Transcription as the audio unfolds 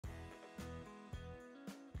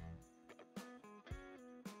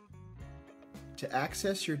To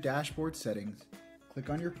access your dashboard settings, click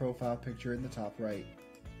on your profile picture in the top right.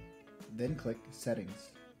 Then click Settings.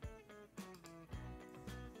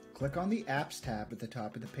 Click on the Apps tab at the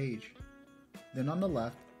top of the page. Then on the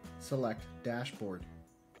left, select Dashboard.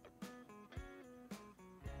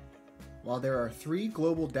 While there are 3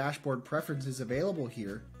 global dashboard preferences available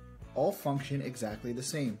here, all function exactly the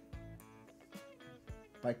same.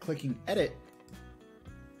 By clicking Edit,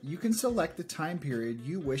 you can select the time period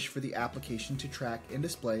you wish for the application to track and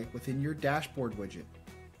display within your dashboard widget.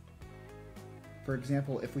 For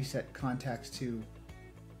example, if we set contacts to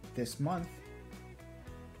this month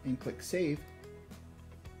and click Save,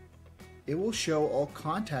 it will show all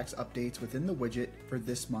contacts updates within the widget for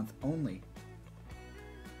this month only.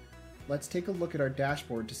 Let's take a look at our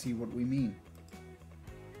dashboard to see what we mean.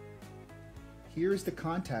 Here is the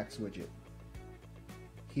Contacts widget.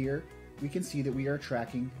 Here, we can see that we are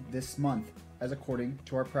tracking this month as according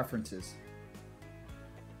to our preferences.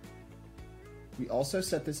 We also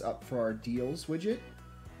set this up for our Deals widget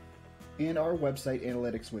and our Website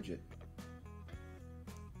Analytics widget.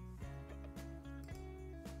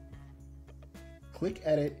 Click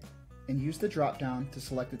Edit and use the drop-down to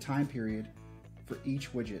select the time period for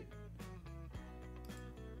each widget.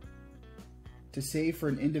 To save for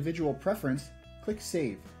an individual preference, click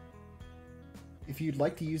Save. If you'd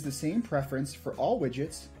like to use the same preference for all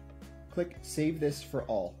widgets, click Save this for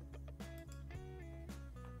all.